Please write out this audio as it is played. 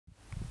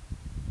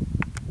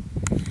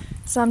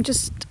So I've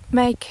just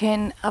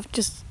making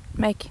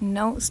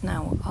notes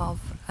now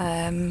of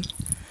a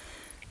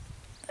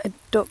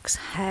duck's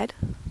head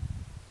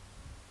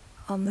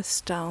on the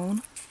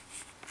stone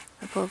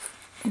above,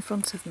 in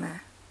front of me.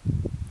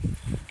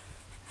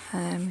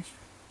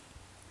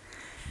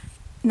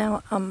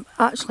 Now I'm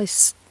actually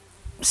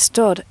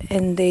stood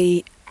in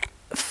the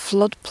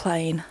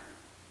floodplain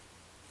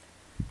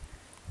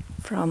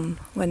from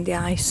when the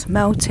ice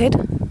melted,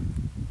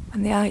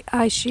 when the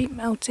ice sheet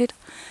melted.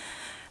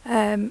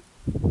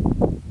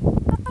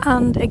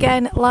 And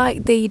again,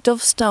 like the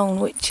Dovestone,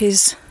 which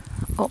is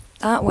up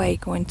that way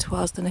going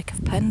towards the Neck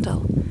of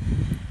Pendle,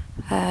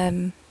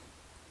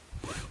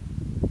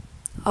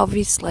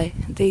 obviously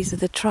these are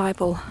the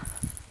tribal,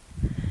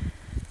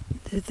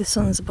 the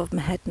sun's above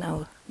my head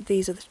now,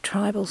 these are the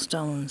tribal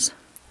stones.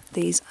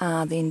 These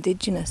are the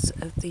indigenous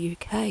of the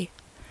UK,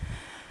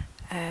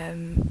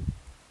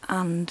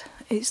 and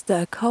it's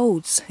their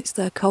codes, it's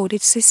their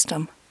coded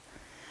system.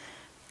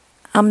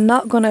 I'm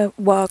not going to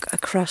walk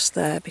across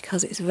there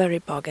because it's very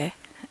boggy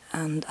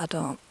and I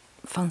don't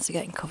fancy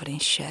getting covered in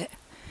shit.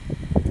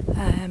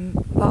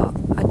 But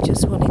I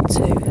just wanted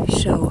to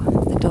show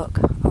the duck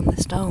on the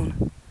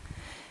stone.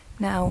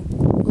 Now,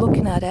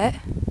 looking at it,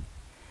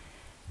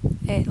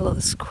 it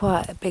looks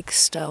quite a big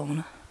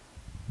stone,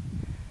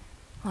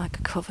 like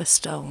a cover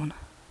stone,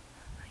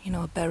 you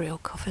know, a burial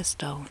cover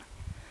stone.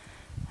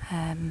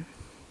 And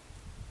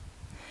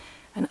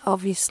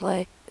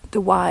obviously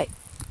the white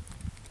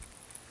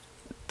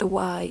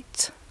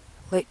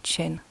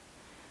lichen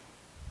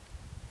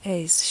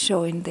is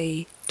showing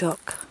the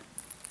duck.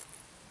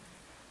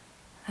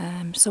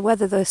 So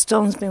whether the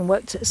stone's been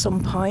worked at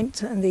some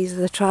point, and these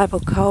are the tribal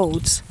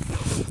codes,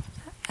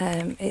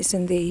 it's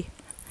in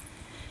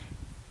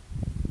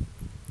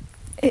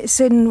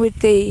with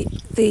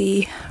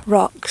the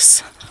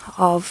rocks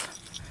of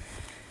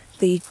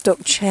the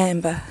duck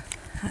chamber.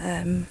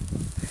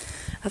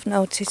 I've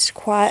noticed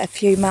quite a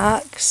few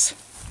marks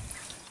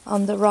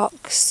on the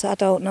rocks. I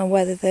don't know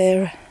whether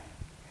they're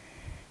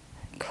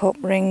cup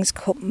rings,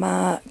 cup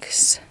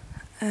marks,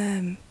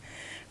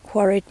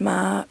 quarried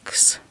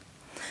marks,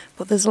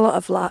 but there's a lot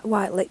of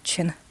white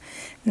lichen.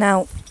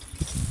 Now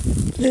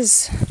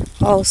there's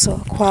also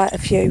quite a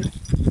few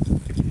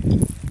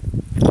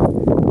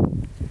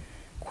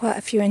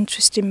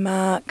interesting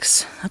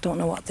marks. I don't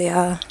know what they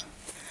are.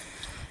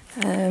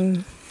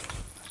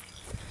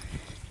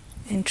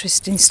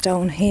 Interesting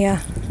stone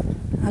here.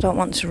 I don't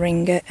want to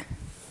ring it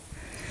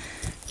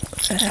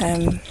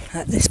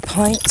at this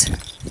point.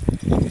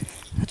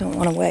 I don't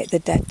want to wake the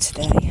dead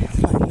today.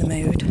 I'm not in the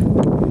mood.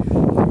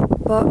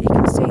 But you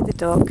can see the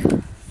duck.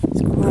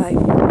 It's quite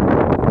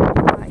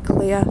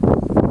clear.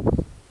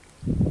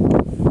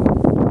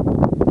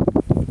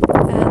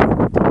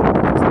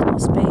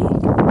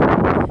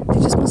 They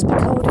just must be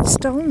coded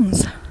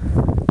stones.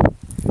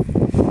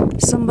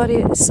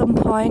 Somebody at some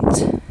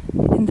point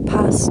in the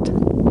past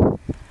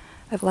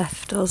have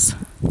left us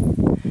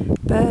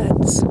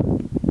birds.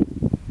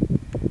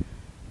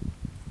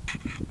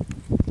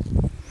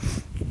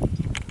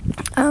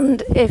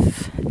 And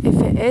if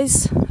it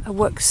is a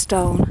work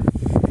stone,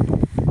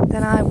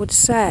 then I would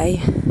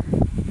say,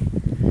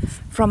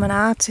 from an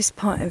artist's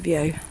point of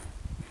view,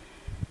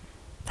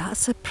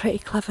 that's a pretty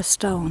clever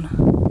stone.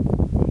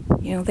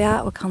 You know, the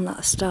artwork on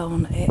that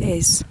stone, it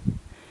is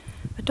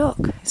a duck,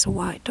 it's a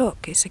white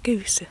duck, it's a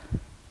goose,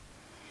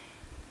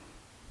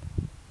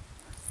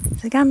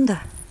 it's a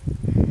gander,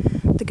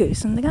 the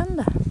goose and the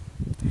gander.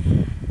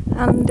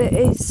 And it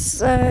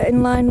is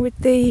in line with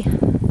the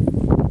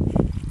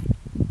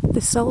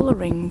solar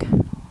ring,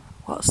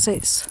 what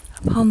sits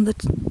upon the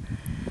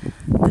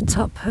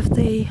top of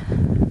the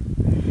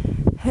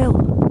hill.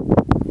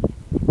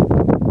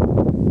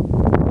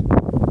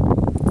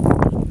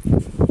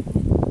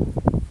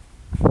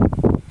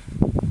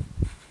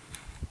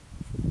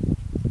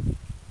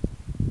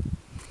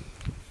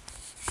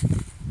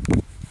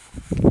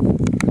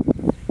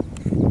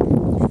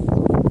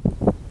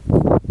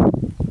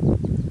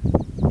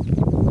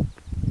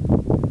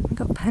 We've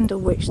got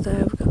Pendle Witch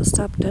there, we've got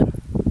Sabden.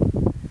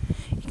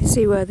 You can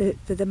see where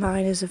the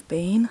miners have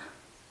been,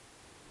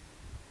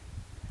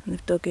 and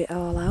they've dug it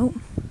all out.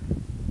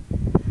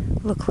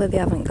 Luckily they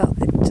haven't got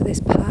to this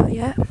part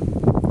yet,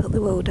 but they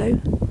will do.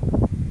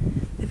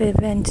 They've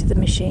invented the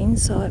machine,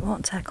 so it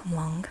won't take them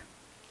long.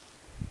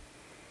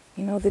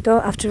 You know, they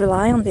don't have to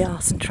rely on the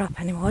arse and trap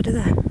anymore, do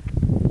they?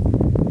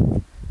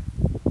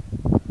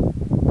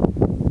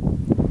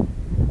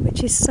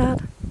 Which is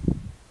sad.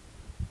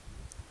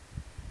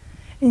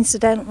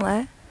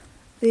 Incidentally,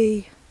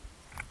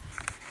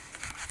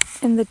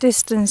 in the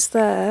distance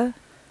there,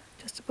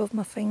 just above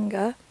my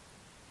finger,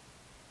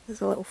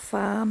 there's a little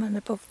farm, and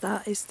above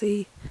that is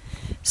the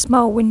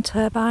small wind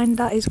turbine.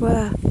 That is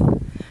where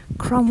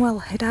Cromwell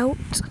hid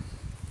out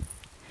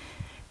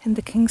in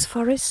the King's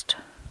Forest.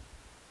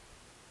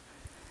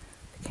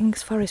 The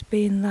King's Forest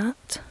being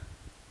that.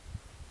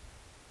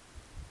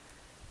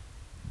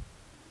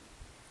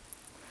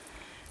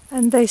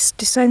 And this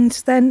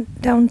descends then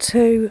down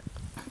to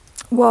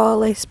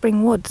Worley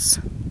Spring Woods.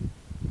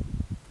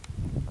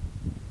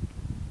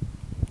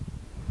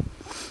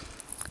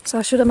 So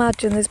I should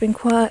imagine there's been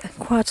quite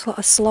a lot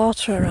of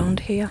slaughter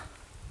around here.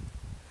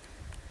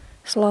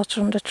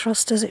 Slaughter under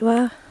trust, as it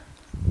were.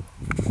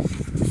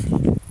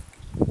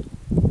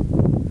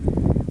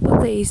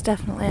 But these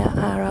definitely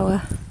are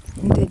our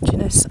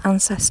indigenous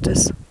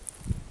ancestors.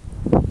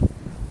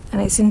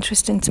 And it's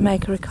interesting to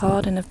make a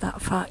recording of that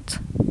fact.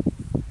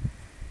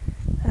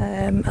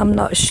 I'm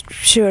not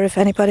sure if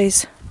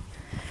anybody's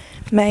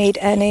made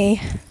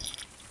any.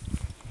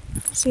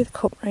 See the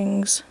cup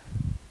rings.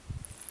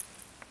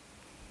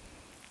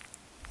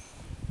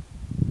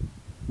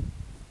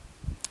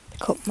 The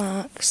cup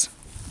marks.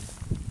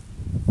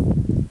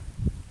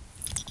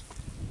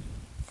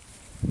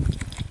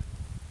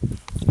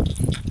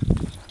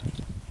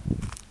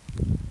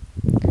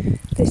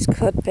 This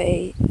could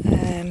be,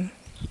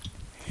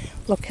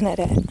 looking at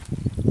it,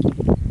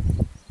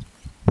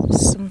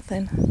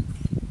 something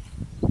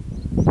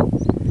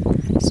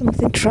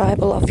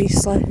tribal,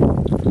 obviously.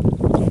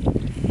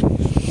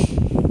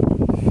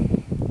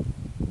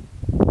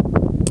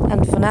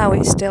 And for now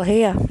it's still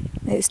here.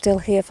 It's still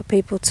here for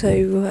people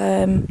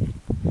to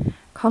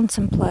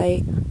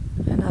contemplate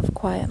and have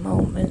quiet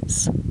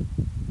moments.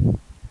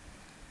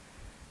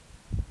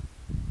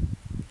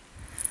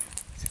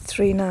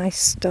 Three nice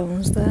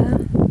stones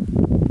there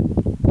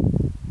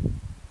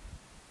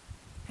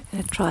in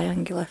a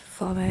triangular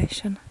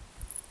formation.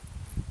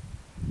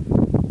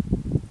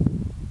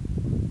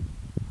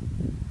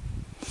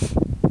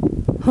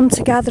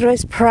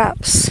 Hunter-gatherers,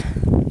 perhaps.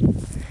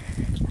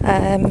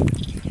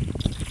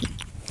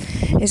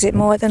 Is it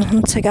more than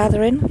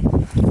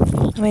hunter-gathering?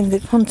 I mean,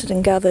 they've hunted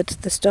and gathered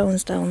the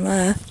stones down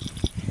there,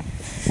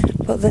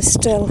 but there's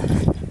still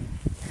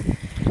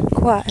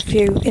quite a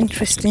few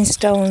interesting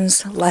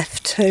stones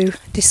left to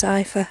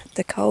decipher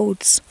the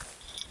codes.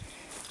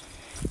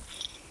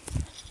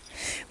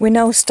 We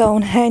know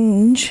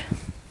Stonehenge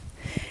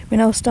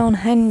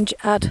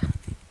had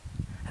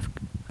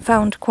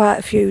found quite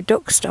a few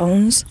duck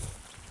stones.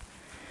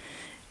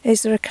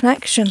 Is there a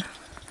connection?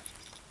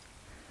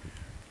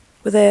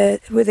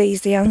 Were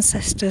these the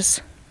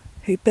ancestors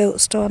who built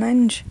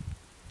Stonehenge?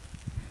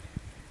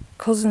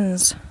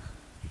 Cousins,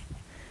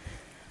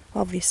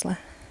 obviously.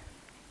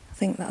 I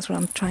think that's what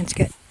I'm trying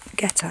to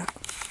get at.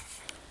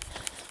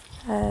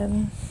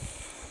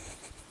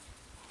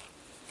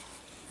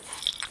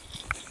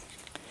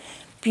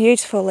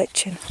 Beautiful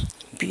lichen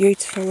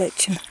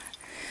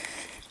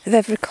of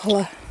every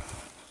colour.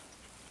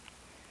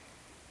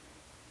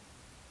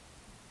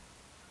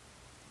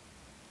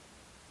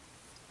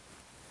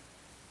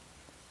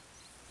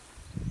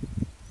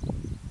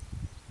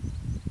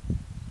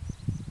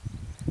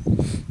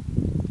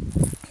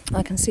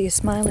 I can see a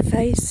smiley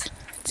face,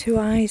 two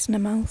eyes and a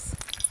mouth,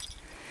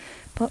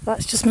 but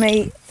that's just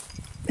me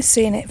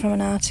seeing it from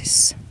an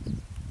artist's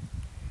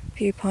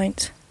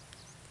viewpoint.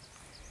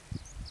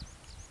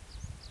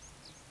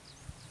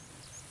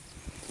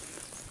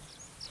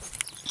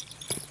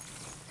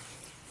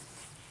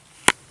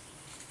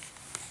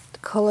 The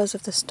colours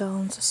of the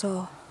stones are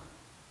so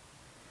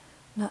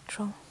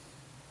natural.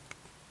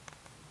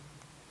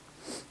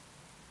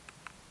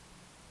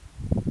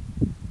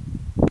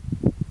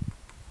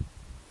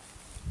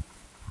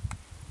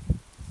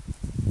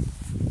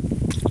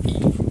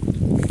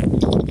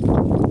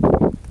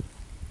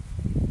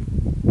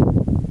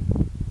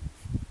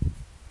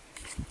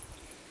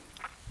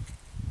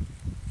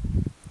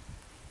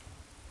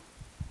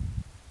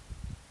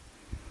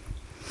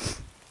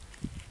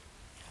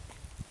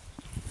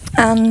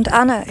 And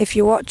Anna, if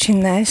you're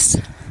watching this,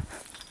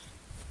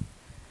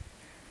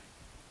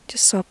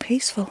 just so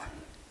peaceful.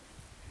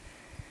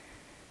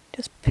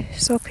 Just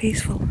so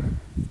peaceful.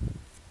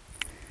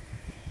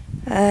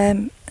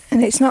 And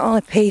it's not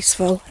only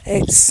peaceful,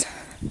 it's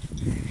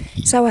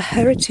our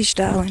heritage,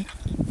 darling.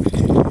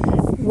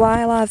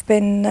 While I've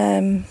been,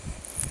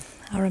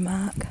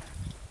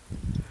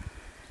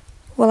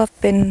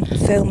 I've been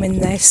filming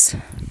this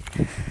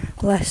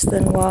less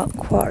than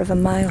quarter of a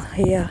mile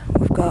here.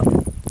 We've got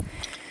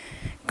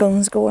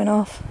guns going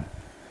off,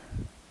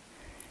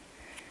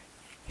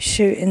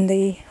 shooting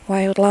the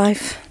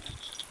wildlife,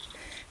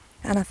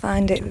 and I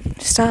find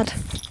it sad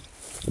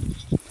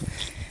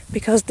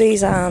because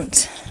these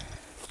aren't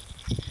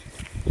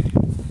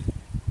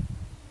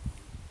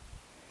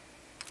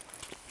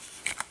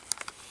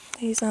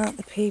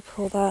the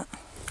people that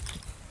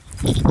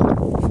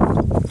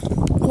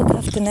look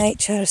after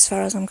nature, as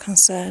far as I'm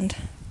concerned.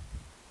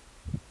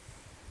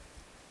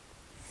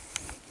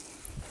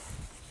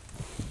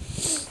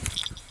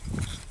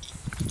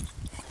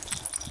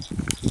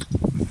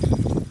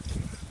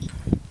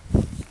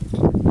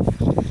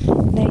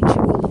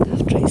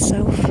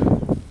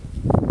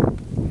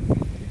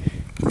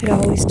 It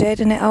always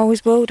did, and it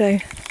always will do.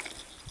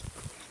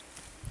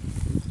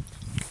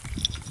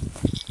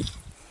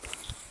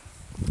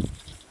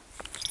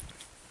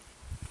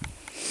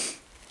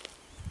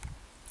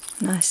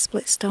 Nice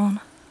split stone.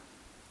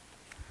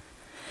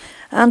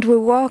 And we're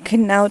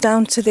walking now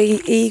down to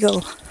the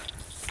eagle.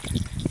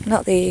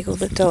 Not the eagle,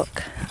 the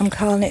duck. I'm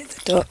calling it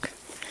the duck.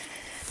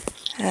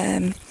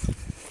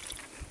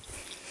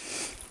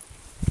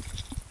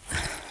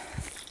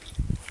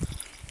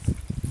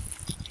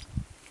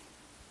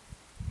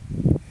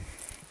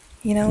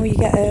 You know, you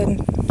get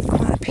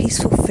quite a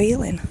peaceful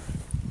feeling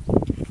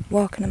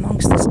walking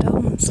amongst the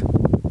stones.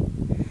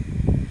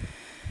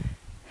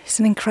 It's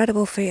an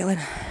incredible feeling.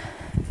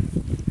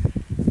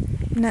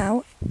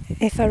 Now,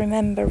 if I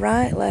remember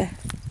rightly,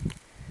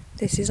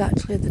 this is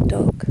actually the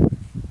duck.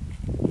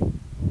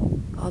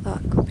 Or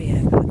that could be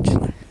it,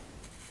 actually.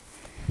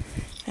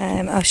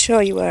 I'll show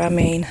you where I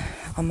mean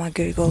on my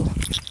Google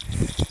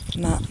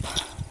map.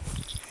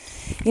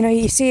 You know,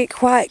 you see it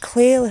quite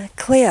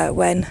clear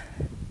when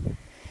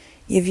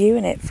you're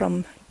viewing it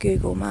from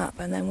Google Map,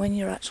 and then when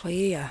you're actually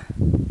here,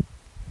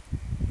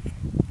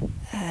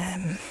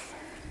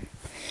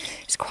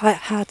 it's quite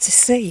hard to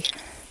see.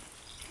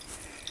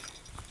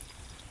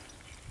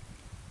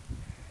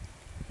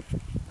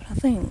 But I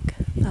think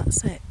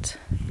that's it.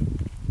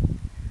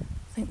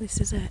 I think this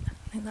is it.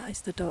 I think that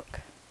is the duck.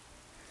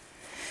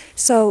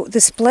 So the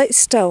split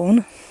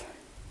stone,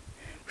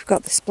 we've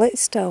got the split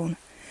stone,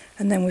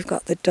 and then we've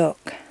got the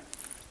duck.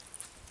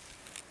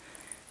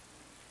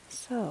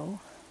 So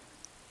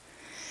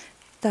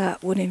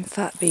that would in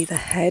fact be the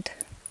head,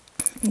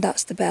 and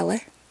that's the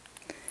belly,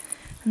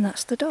 and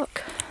that's the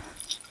duck.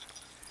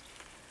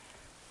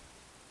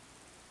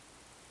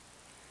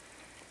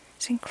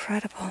 It's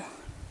incredible.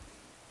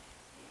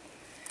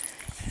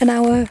 And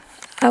our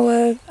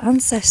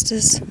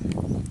ancestors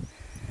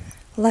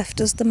left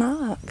us the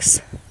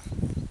marks.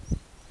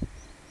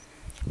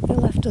 They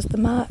left us the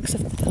marks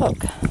of the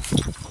duck.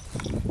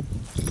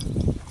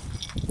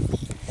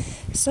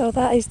 So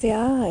that is the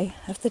eye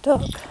of the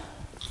duck.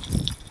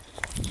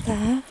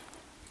 There.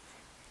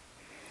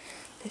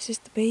 This is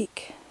the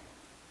beak,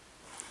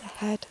 the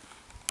head.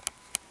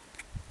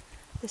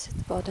 This is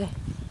the body.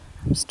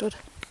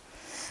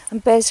 I'm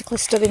basically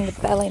stood in the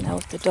belly now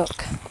of the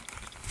duck.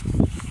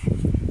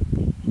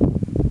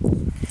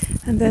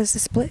 And there's the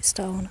split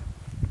stone.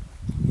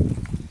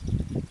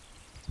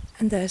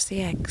 And there's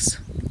the eggs.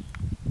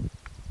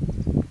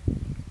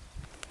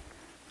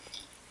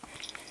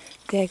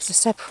 The eggs are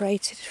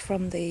separated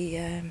from the,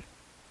 I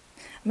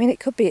mean it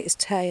could be its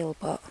tail,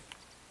 but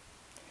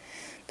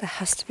there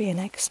has to be an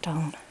egg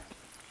stone.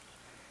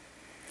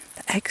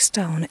 The egg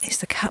stone is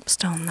the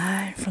capstone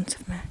there in front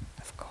of me,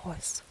 of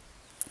course.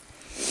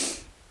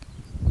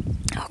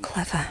 How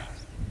clever.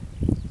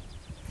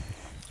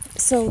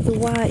 So the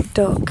white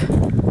duck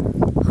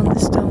on the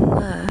stone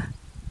there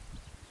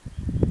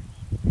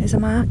is a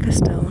marker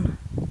stone.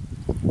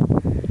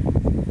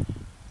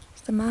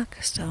 It's the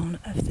marker stone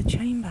of the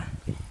chamber.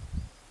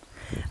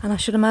 And I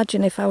should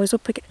imagine if I was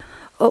up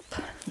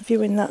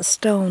viewing that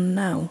stone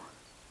now,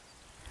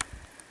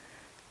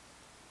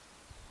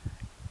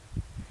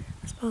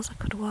 I suppose I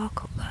could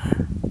walk up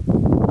there.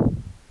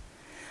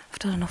 I've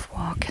done enough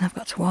walking, I've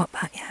got to walk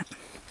back yet.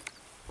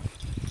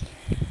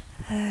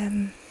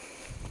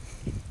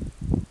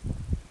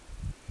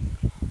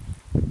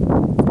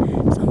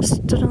 So I'm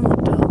stood on the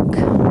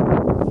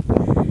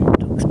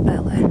duck's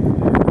belly, and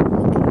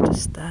I'm looking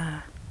just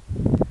there.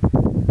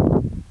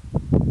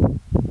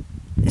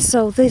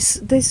 So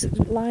this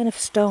line of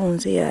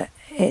stones here,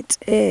 it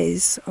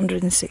is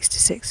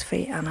 166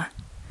 feet, Anna.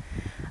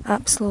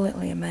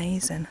 Absolutely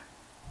amazing.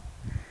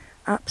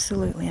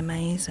 Absolutely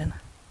amazing.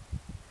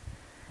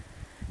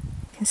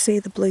 You can see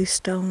the blue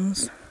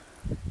stones.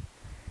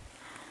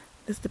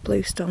 There's the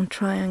bluestone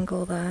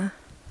triangle there.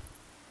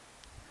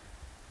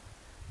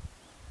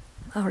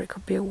 Or it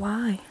could be a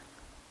Y.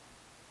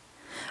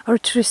 Or a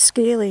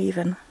Triskele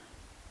even.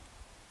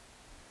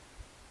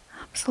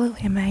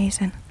 Absolutely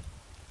amazing.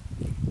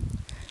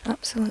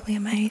 Absolutely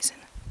amazing.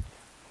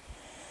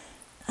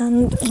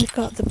 And we've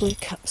got the blue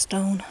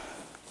capstone.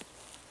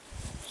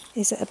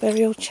 Is it a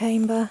burial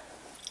chamber?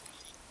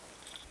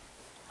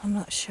 I'm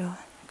not sure.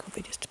 It could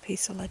be just a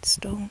piece of lead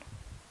stone.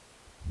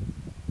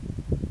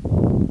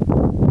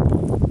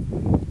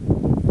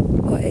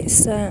 But it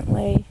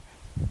certainly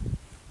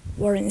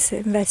warrants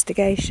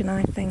investigation,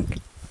 I think.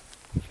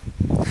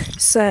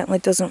 Certainly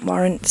doesn't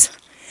warrant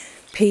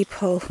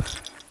people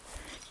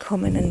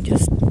coming and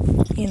just,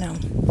 you know,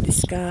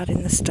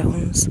 discarding the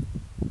stones.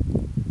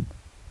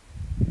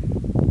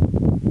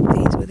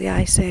 These were the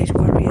Ice Age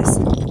warriors.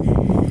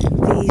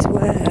 These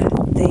were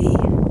the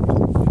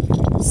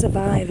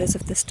survivors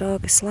of the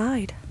Stoga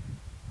slide.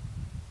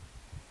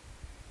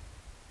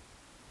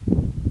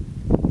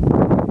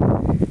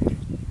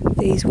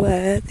 These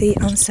were the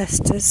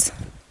ancestors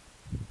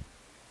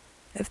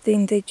of the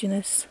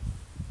indigenous.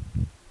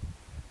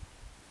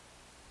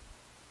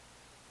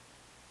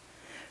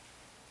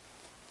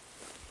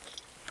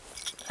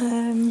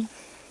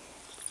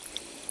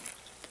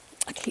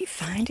 I keep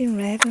finding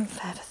raven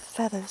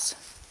feathers.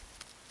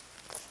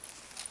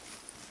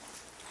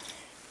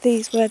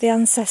 These were the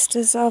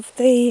ancestors of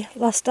the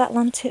last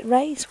Atlantic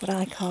race, what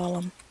I call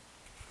them.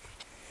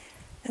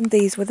 And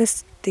these were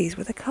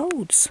the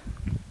codes.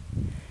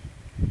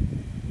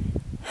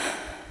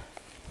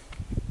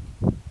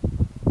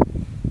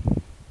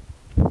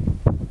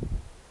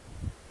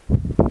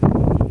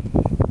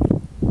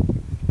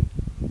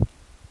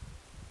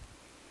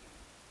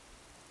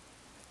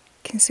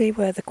 You can see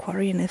where the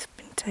quarrying has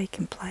been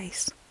taking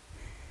place.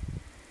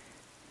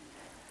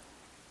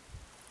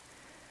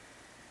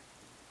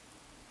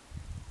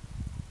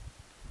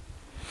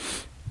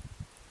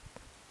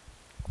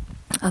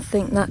 I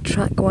think that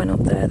track going up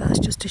there, that's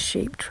just a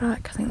sheep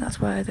track. I think that's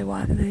where the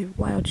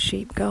wild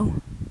sheep go.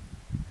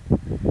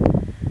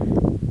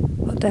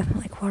 But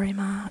definitely quarry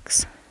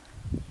marks,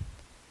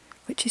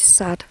 which is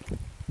sad.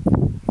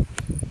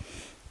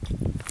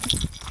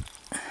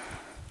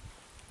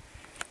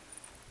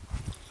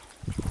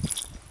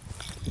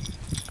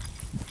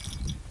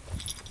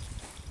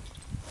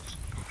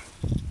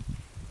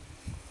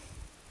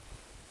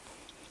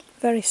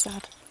 Very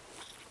sad.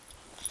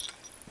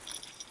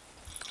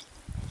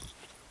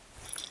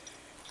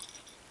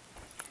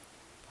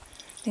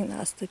 I think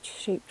that's the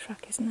sheep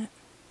track, isn't it?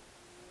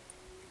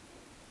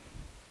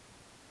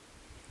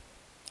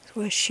 It's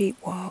where sheep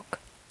walk.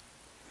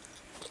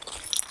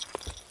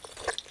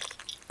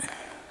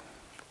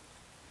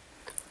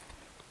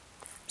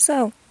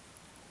 So,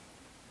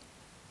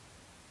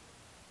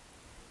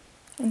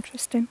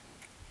 interesting.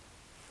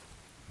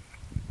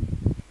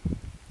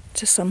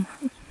 To some,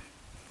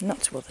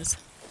 not to others.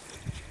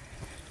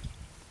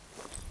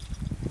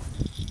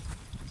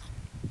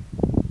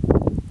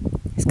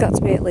 It's got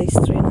to be at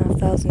least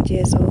 3,500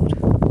 years old.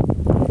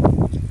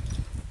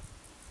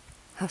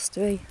 Has to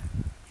be. You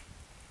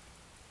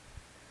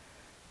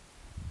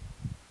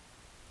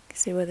can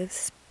see where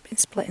they've been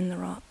splitting the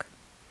rock.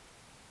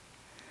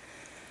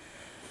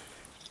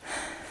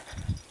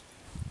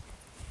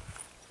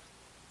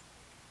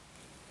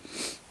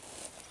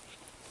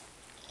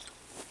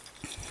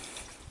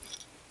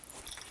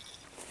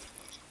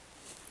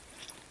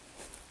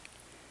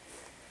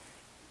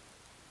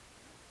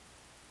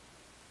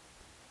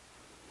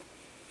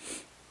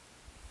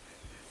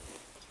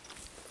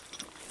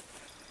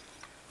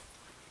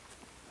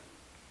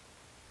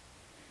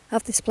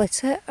 Have they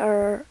split it,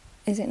 or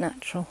is it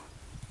natural?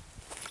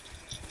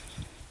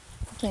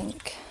 I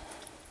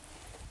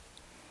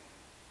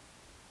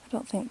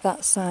don't think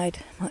that side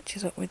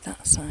matches up with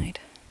that side.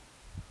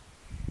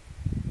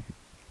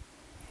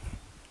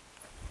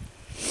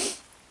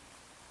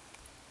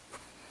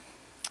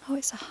 Oh,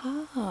 it's a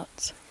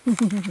heart. You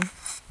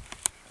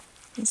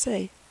can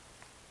see.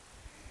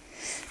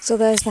 So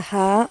there's the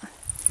heart,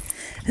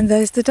 and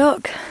there's the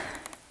duck.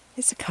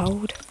 It's a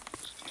code.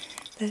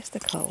 There's the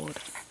code.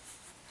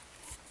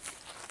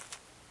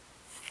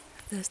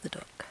 There's the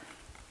duck.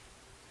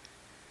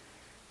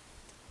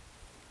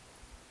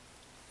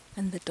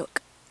 And the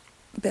duck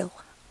bill.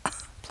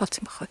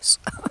 Platypus.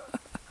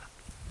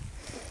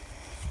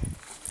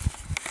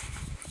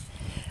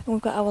 And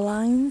we've got our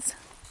lines.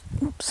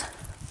 Oops.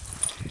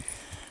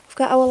 We've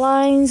got our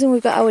lines and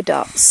we've got our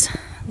dots.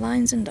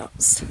 Lines and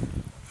dots.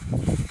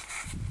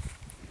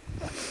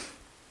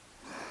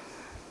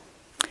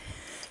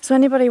 So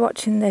anybody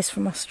watching this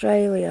from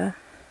Australia,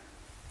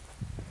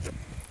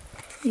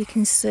 you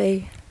can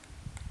see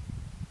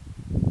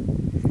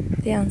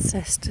the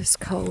ancestors'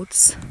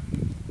 codes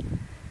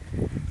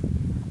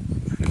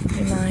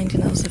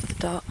reminding us of the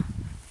dot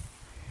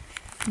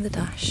and the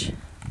dash.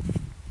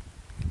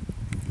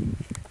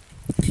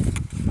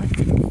 My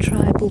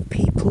tribal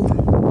people,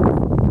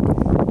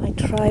 my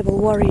tribal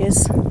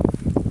warriors.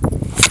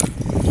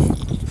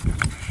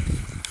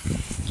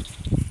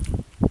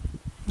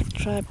 My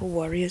tribal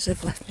warriors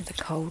have left me the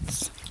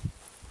codes.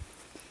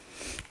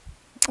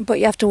 But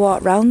you have to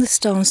walk round the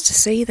stones to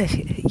see that.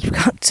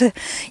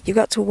 You've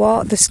got to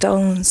walk the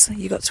stones.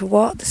 You've got to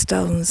walk the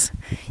stones.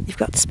 You've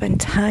got to spend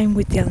time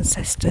with the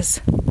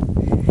ancestors.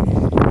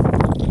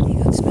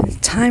 You've got to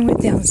spend time with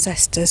the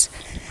ancestors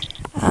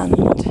and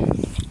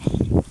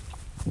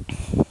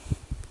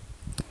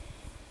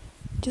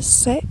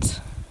just sit.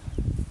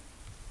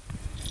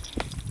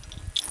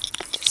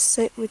 Just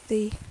sit with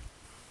the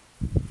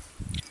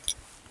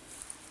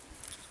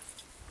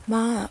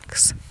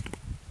marks.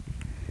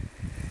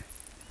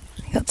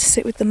 You got to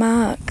sit with the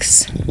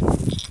marks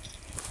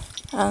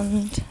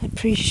and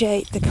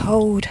appreciate the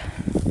code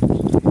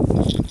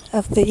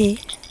of the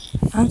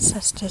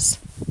ancestors,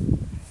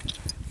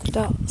 the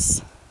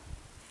dots.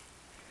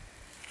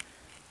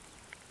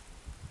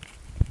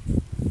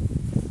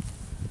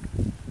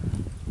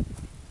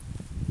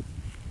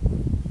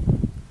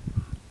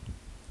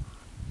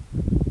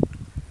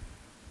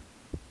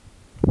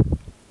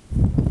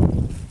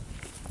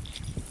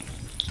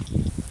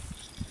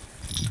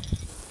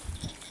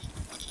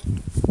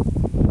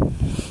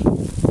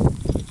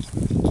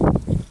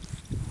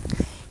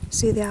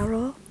 See the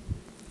arrow?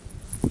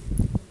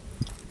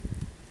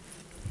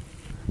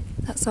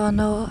 That's how I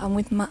know I'm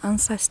with my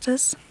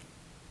ancestors.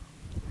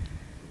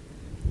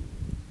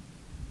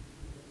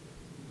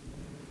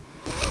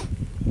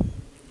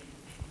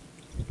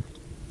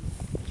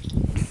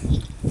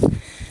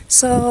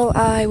 So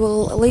I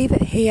will leave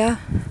it here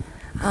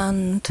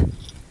and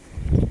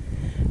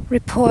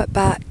report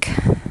back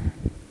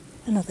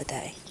another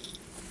day.